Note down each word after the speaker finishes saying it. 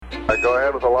Go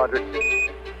ahead with the logic.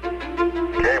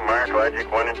 Okay, Mark, logic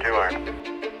 1 and 2 are.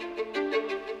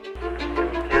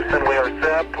 Houston, we are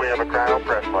set. We have a cryo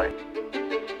press line.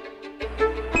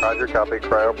 Roger, copy,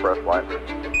 cryo press line.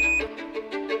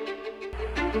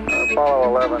 Apollo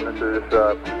 11, this is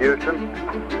Houston.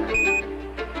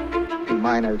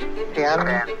 Minus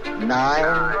 10,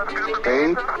 9,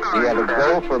 8. We have a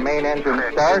go for main engine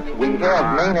start. We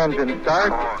have main engine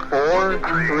start. 4,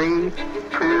 3,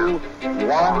 2,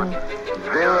 1, 0.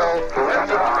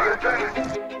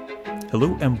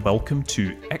 Hello and welcome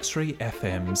to X-Ray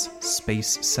FM's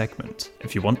Space segment.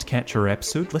 If you want to catch our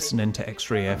episode, listen in to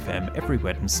X-Ray FM every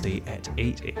Wednesday at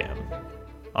 8 a.m.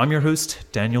 I'm your host,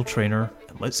 Daniel Trainer,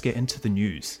 and let's get into the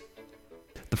news.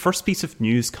 The first piece of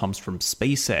news comes from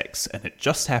SpaceX, and it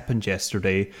just happened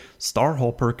yesterday.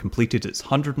 Starhopper completed its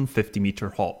 150-meter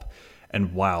hop,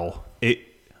 and wow,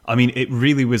 it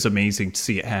really was amazing to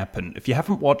see it happen. If you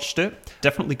haven't watched it,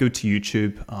 definitely go to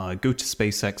YouTube, go to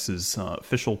SpaceX's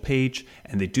official page,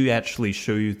 and they do actually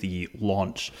show you the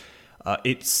launch.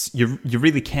 You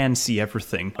really can see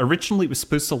everything. Originally, it was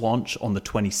supposed to launch on the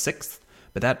 26th,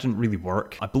 but that didn't really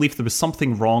work. I believe there was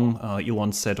something wrong,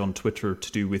 Elon said on Twitter,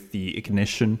 to do with the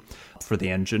ignition for the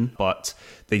engine, but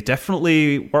they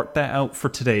definitely worked that out for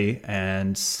today,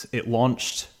 and it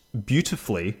launched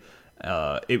beautifully.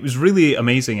 It was really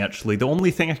amazing, actually. The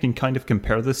only thing I can kind of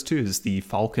compare this to is the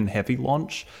Falcon Heavy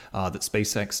launch that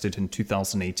SpaceX did in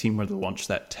 2018, where they launched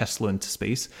that Tesla into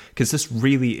space, because this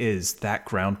really is that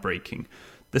groundbreaking.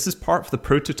 This is part of the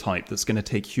prototype that's going to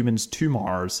take humans to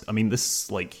Mars. I mean, this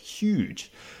is like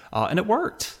huge. And it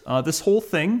worked. This whole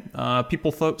thing,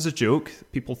 people thought it was a joke.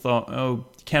 People thought, oh,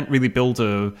 you can't really build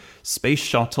a space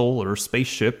shuttle or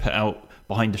spaceship out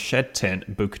behind a shed tent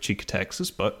in Boca Chica,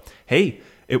 Texas. But hey,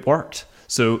 it worked.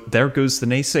 So there goes the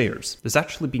naysayers. There's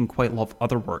actually been quite a lot of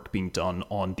other work being done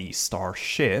on the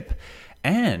Starship.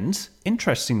 And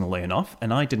interestingly enough,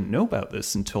 and I didn't know about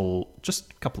this until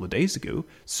just a couple of days ago,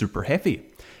 Super Heavy.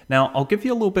 Now, I'll give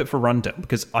you a little bit of a rundown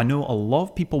because I know a lot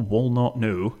of people will not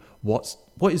know what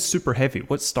is Super Heavy,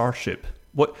 what's Starship,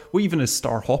 what even is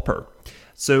Starhopper.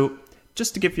 So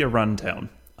just to give you a rundown,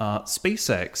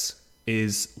 SpaceX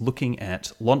is looking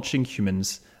at launching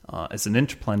humans as an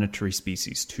interplanetary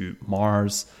species to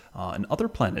Mars and other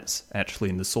planets actually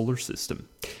in the solar system.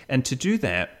 And to do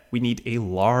that, we need a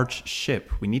large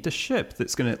ship. We need a ship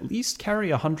that's going to at least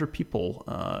carry 100 people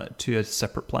to a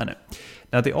separate planet.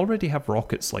 Now, they already have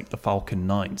rockets like the Falcon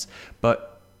 9s,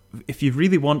 but if you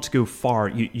really want to go far,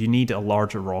 you need a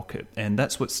larger rocket, and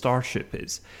that's what Starship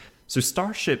is. So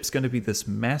Starship's going to be this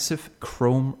massive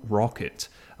chrome rocket.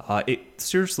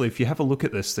 Seriously, if you have a look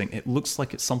at this thing, it looks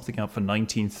like it's something out of a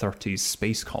 1930s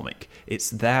space comic. It's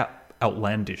that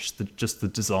outlandish, just the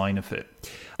design of it.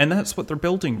 And that's what they're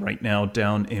building right now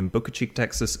down in Boca Chica,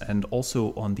 Texas, and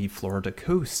also on the Florida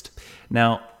coast.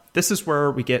 Now, this is where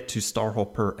we get to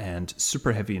Starhopper and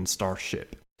Super Heavy and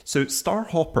Starship. So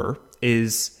Starhopper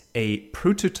is a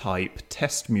prototype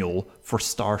test mule for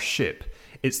Starship.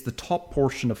 It's the top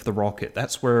portion of the rocket.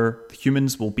 That's where the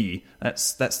humans will be.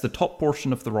 That's the top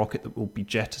portion of the rocket that will be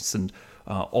jettisoned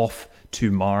off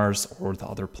to Mars or the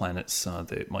other planets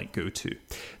that it might go to.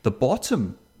 The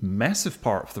bottom massive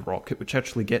part of the rocket, which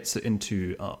actually gets it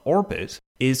into orbit,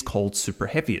 is called Super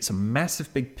Heavy. It's a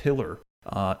massive big pillar.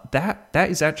 That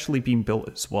is actually being built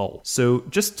as well. So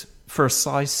just for a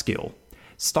size scale,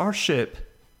 Starship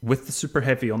with the Super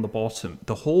Heavy on the bottom,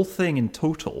 the whole thing in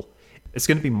total, it's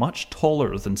going to be much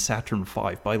taller than Saturn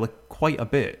V by like quite a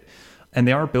bit. And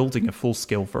they are building a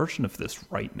full-scale version of this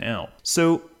right now.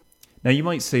 So now you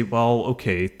might say, well,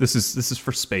 okay, this is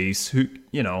for space.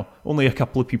 Only a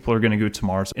couple of people are going to go to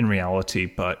Mars in reality,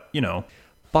 but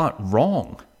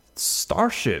wrong.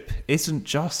 Starship isn't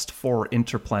just for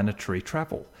interplanetary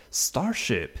travel.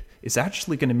 Starship is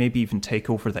actually going to maybe even take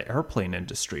over the airplane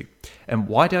industry. And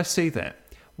why do I say that?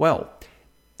 Well,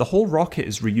 the whole rocket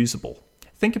is reusable.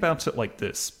 Think about it like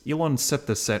this. Elon said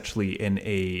this actually in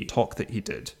a talk that he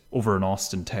did over in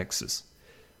Austin, Texas.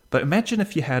 But imagine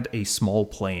if you had a small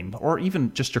plane, or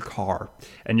even just your car,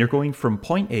 and you're going from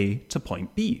point A to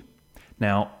point B.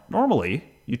 Now, normally,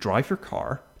 you drive your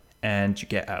car, and you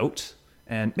get out,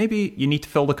 and maybe you need to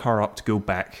fill the car up to go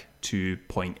back to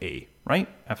point A, right?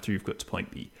 After you've got to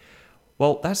point B.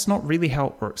 Well, that's not really how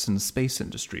it works in the space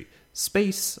industry.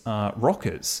 Space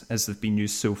rockets, as they've been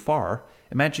used so far,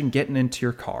 imagine getting into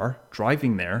your car,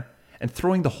 driving there, and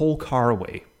throwing the whole car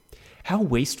away. How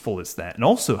wasteful is that? And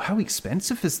also, how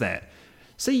expensive is that?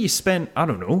 Say you spent,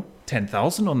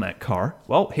 $10,000 on that car.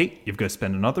 Well, hey, you've got to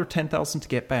spend another $10,000 to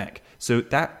get back. So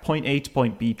that point A to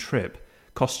point B trip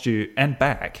cost you, and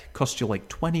back, cost you like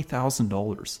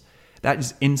 $20,000. That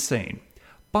is insane.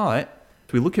 But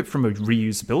if we look at it from a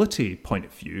reusability point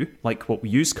of view, like what we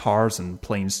use cars and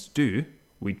planes to do,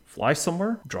 we fly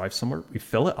somewhere, drive somewhere, we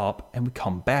fill it up, and we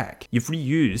come back. You've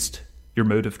reused your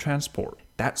mode of transport.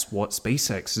 That's what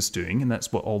SpaceX is doing, and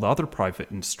that's what all the other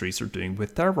private industries are doing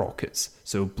with their rockets.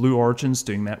 So Blue Origin's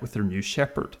doing that with their New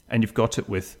Shepard, and you've got it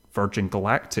with Virgin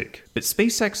Galactic. But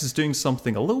SpaceX is doing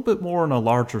something a little bit more on a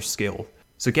larger scale.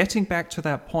 So getting back to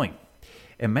that point,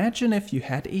 imagine if you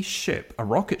had a ship, a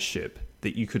rocket ship,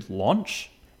 that you could launch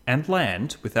and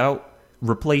land without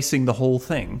replacing the whole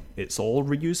thing. It's all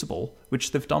reusable,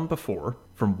 which they've done before,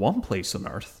 from one place on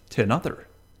Earth to another.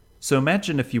 So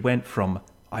imagine if you went from,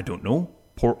 I don't know,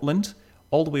 Portland,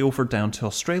 all the way over down to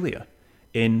Australia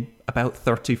in about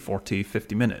 30, 40,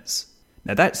 50 minutes.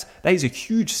 Now that is a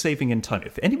huge saving in time.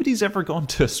 If anybody's ever gone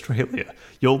to Australia,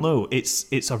 you'll know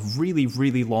it's a really,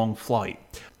 really long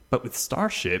flight. But with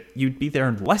Starship, you'd be there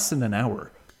in less than an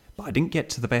hour. But I didn't get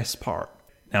to the best part.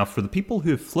 Now, for the people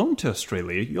who have flown to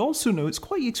Australia, you also know it's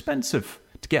quite expensive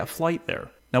to get a flight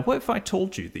there. Now, what if I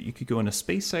told you that you could go on a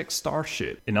SpaceX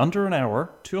Starship in under an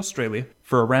hour to Australia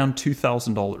for around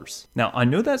 $2,000? Now, I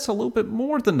know that's a little bit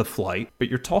more than the flight, but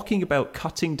you're talking about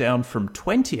cutting down from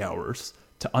 20 hours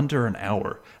to under an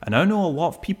hour. And I know a lot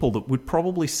of people that would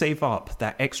probably save up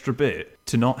that extra bit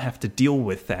to not have to deal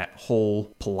with that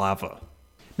whole palaver.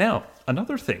 Now,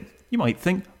 another thing. You might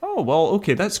think, oh, well,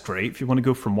 okay, that's great. If you want to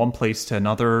go from one place to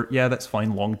another, yeah, that's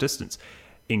fine, long distance.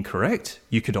 Incorrect.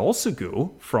 You could also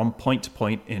go from point to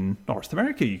point in North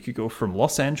America. You could go from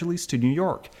Los Angeles to New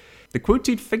York. The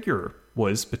quoted figure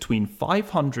was between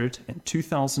 $500 and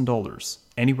 $2,000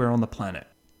 anywhere on the planet.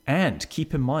 And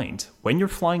keep in mind, when you're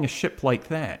flying a ship like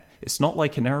that, it's not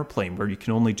like an airplane where you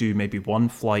can only do maybe one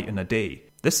flight in a day.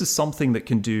 This is something that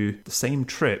can do the same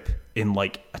trip in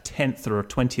like a 10th or a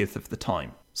 20th of the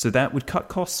time. So that would cut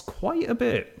costs quite a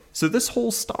bit. So this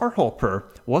whole Starhopper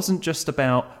wasn't just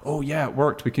about, oh yeah, it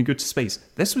worked, we can go to space.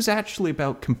 This was actually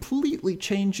about completely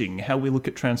changing how we look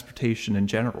at transportation in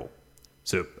general.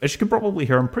 So as you can probably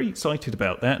hear, I'm pretty excited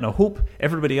about that, and I hope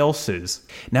everybody else is.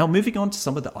 Now moving on to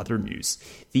some of the other news.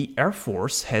 The Air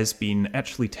Force has been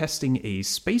actually testing a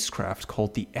spacecraft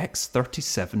called the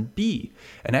X-37B,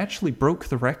 and actually broke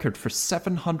the record for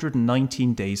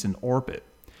 719 days in orbit.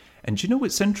 And you know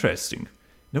what's interesting?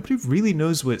 Nobody really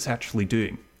knows what it's actually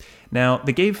doing. Now,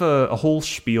 they gave a whole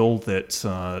spiel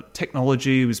that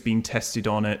technology was being tested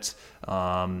on it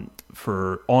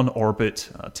for on-orbit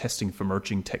testing of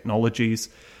emerging technologies.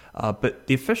 But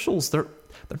the officials, they're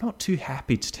not too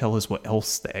happy to tell us what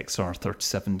else the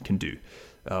XR-37 can do,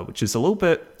 which is a little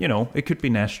bit, it could be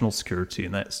national security,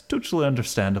 and that's totally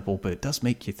understandable, but it does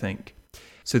make you think.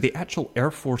 So the actual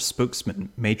Air Force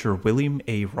spokesman, Major William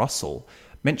A. Russell,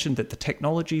 mentioned that the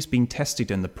technologies being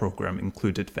tested in the program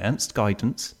include advanced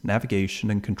guidance, navigation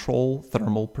and control,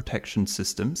 thermal protection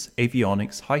systems,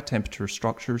 avionics, high-temperature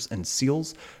structures and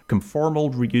seals,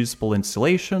 conformal reusable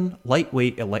insulation,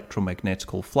 lightweight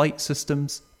electromagnetical flight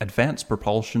systems, advanced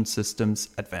propulsion systems,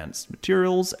 advanced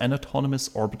materials, and autonomous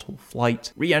orbital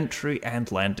flight, re-entry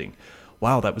and landing.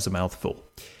 Wow, that was a mouthful.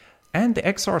 And the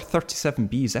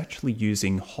XR-37B is actually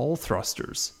using Hall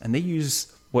thrusters, and they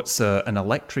use what's an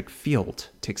electric field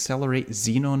to accelerate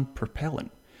xenon propellant.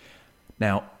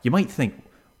 Now, you might think,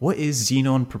 what is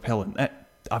xenon propellant?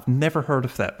 I've never heard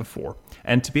of that before.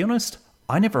 And to be honest,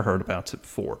 I never heard about it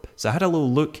before. So I had a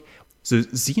little look. So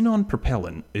xenon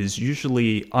propellant is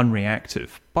usually unreactive,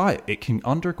 but it can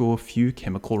undergo a few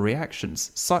chemical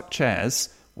reactions, such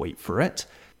as, wait for it,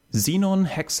 xenon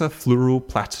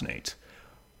hexafluoroplatinate.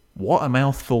 What a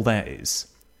mouthful that is.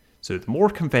 So the more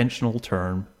conventional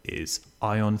term is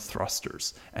ion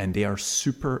thrusters, and they are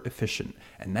super efficient.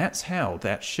 And that's how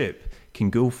that ship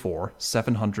can go for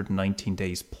 719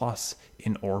 days plus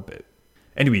in orbit.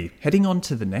 Anyway, heading on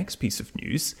to the next piece of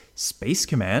news, Space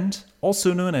Command,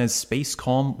 also known as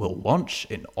Spacecom, will launch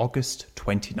in August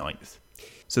 29th.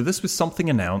 So this was something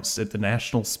announced at the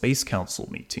National Space Council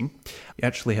meeting. We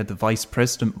actually had the Vice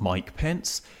President Mike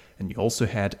Pence, and you also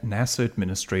had NASA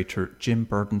Administrator Jim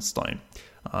Burdenstein.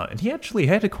 And he actually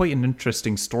had quite an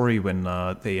interesting story when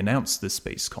they announced this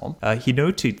Spacecom. He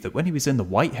noted that when he was in the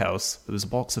White House, there was a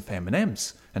box of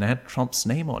M&Ms, and it had Trump's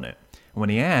name on it. And when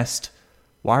he asked,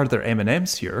 why are there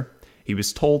M&Ms here? He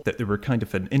was told that they were kind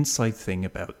of an inside thing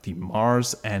about the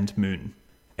Mars and Moon,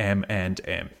 M and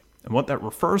M. And what that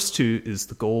refers to is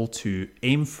the goal to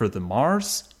aim for the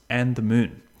Mars and the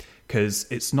Moon, because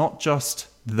it's not just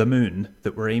the Moon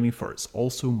that we're aiming for, it's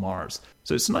also Mars.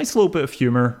 So it's a nice little bit of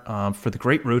humour for the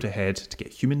great road ahead to get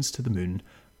humans to the Moon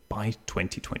by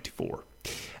 2024.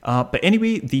 But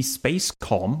anyway, the Space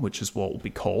Comm, which is what will be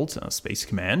called Space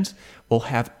Command, will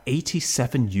have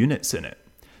 87 units in it.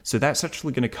 So that's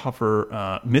actually going to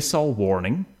cover missile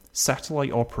warning,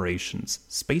 satellite operations,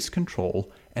 space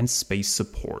control, and space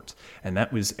support. And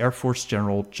that was Air Force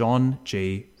General John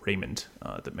J. Raymond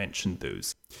that mentioned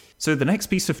those. So the next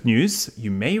piece of news, you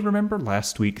may remember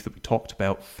last week that we talked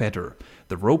about Fedor,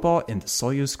 the robot in the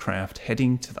Soyuz craft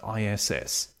heading to the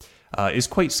ISS. It's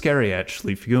quite scary,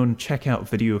 actually. If you go and check out a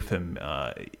video of him,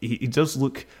 he does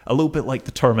look a little bit like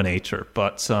the Terminator.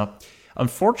 But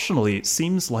unfortunately, it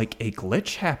seems like a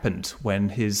glitch happened when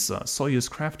his Soyuz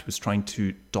craft was trying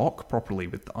to dock properly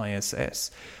with the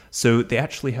ISS. So they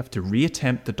actually have to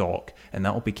reattempt the dock, and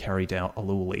that will be carried out a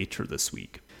little later this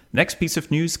week. Next piece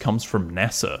of news comes from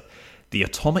NASA. The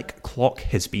atomic clock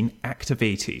has been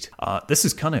activated. This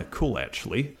is kind of cool,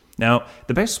 actually. Now,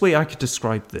 the best way I could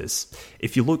describe this,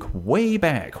 if you look way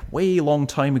back, way long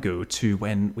time ago to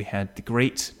when we had the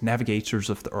great navigators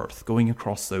of the Earth going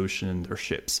across the ocean in their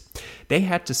ships, they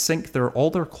had to sync all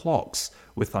their clocks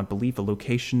with, I believe, a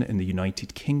location in the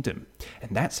United Kingdom.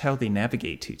 And that's how they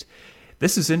navigated.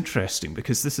 This is interesting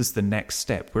because this is the next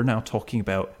step. We're now talking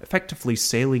about effectively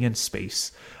sailing in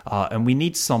space, and we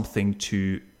need something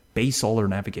to base all our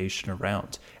navigation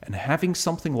around. And having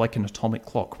something like an atomic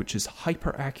clock, which is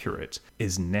hyper accurate,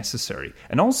 is necessary.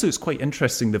 And also it's quite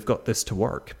interesting they've got this to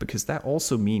work, because that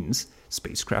also means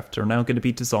spacecraft are now going to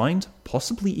be designed,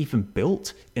 possibly even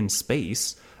built in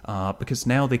space, because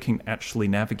now they can actually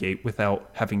navigate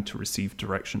without having to receive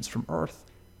directions from Earth.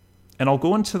 And I'll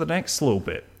go into the next little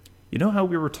bit. You know how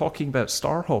we were talking about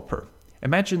Starhopper?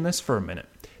 Imagine this for a minute.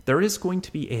 There is going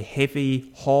to be a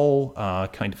heavy haul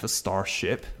kind of a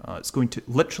starship. It's going to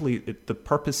literally, the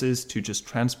purpose is to just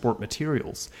transport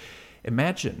materials.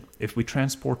 Imagine if we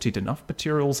transported enough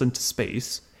materials into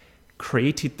space,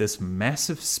 created this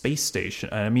massive space station,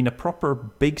 and I mean a proper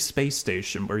big space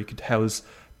station where you could house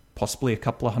possibly a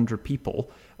couple of hundred people,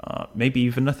 maybe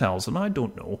even 1,000, I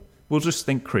don't know. We'll just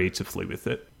think creatively with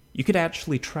it. You could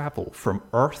actually travel from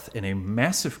Earth in a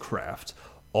massive craft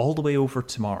all the way over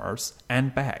to Mars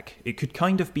and back. It could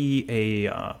kind of be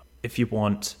a, if you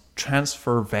want,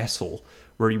 transfer vessel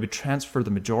where you would transfer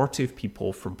the majority of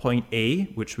people from point A,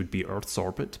 which would be Earth's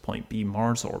orbit, to point B,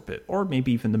 Mars orbit, or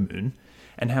maybe even the moon,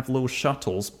 and have little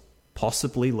shuttles,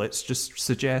 possibly, let's just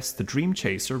suggest, the Dream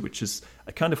Chaser, which is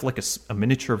a kind of like a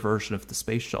miniature version of the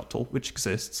space shuttle, which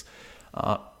exists,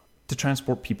 to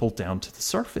transport people down to the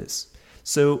surface.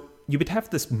 So you would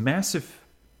have this massive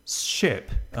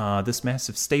ship, this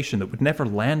massive station that would never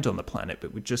land on the planet,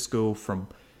 but would just go from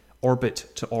orbit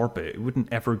to orbit. It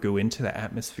wouldn't ever go into the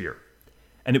atmosphere.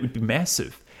 And it would be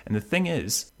massive. And the thing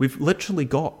is, we've literally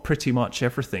got pretty much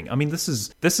everything. I mean, this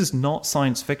is not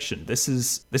science fiction. This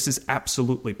is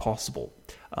absolutely possible.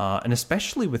 And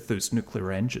especially with those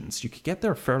nuclear engines, you could get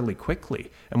there fairly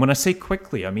quickly. And when I say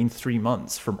quickly, I mean 3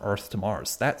 months from Earth to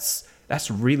Mars. That's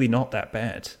really not that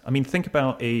bad. I mean, think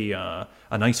about a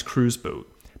nice cruise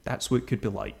boat. That's what it could be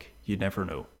like. You never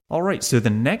know. All right, so the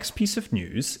next piece of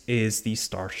news is the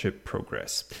Starship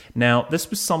progress. Now, this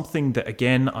was something that,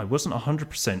 again, I wasn't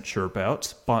 100% sure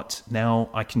about, but now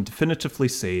I can definitively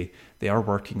say they are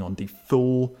working on the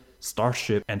full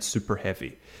Starship and Super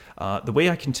Heavy. The way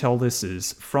I can tell this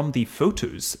is from the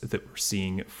photos that we're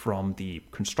seeing from the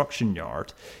construction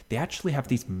yard, they actually have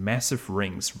these massive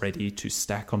rings ready to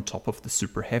stack on top of the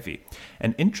Super Heavy.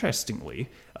 And interestingly,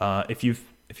 if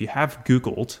you have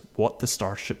Googled what the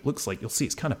Starship looks like, you'll see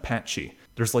it's kind of patchy.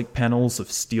 There's like panels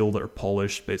of steel that are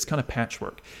polished, but it's kind of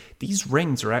patchwork. These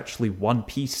rings are actually one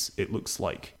piece, it looks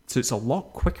like. So it's a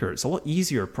lot quicker. It's a lot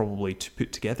easier probably to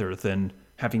put together than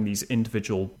having these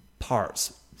individual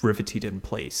parts riveted in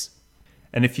place.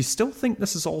 And if you still think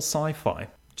this is all sci-fi,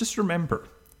 just remember,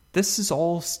 this is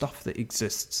all stuff that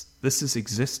exists. This is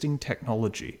existing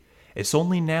technology. It's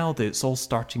only now that it's all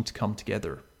starting to come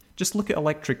together. Just look at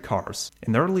electric cars.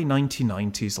 In the early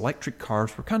 1990s, electric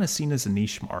cars were kind of seen as a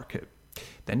niche market.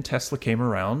 Then Tesla came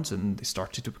around and they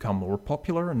started to become more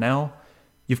popular, and now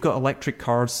you've got electric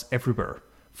cars everywhere.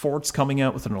 Ford's coming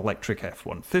out with an electric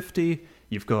F-150,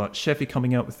 you've got Chevy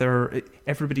coming out with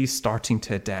everybody's starting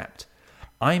to adapt.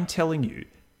 I'm telling you,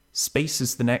 space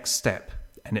is the next step,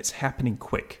 and it's happening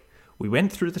quick. We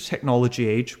went through the technology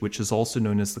age, which is also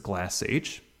known as the glass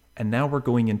age, and now we're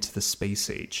going into the space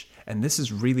age. And this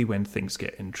is really when things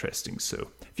get interesting. So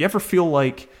if you ever feel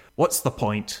like, what's the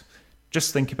point?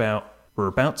 Just think about, we're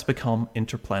about to become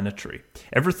interplanetary.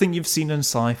 Everything you've seen in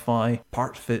sci-fi,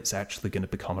 part of it's actually going to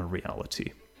become a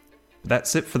reality.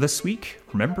 That's it for this week.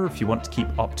 Remember, if you want to keep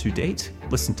up to date,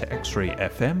 listen to X-Ray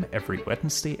FM every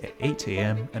Wednesday at 8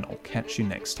 a.m. and I'll catch you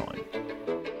next time.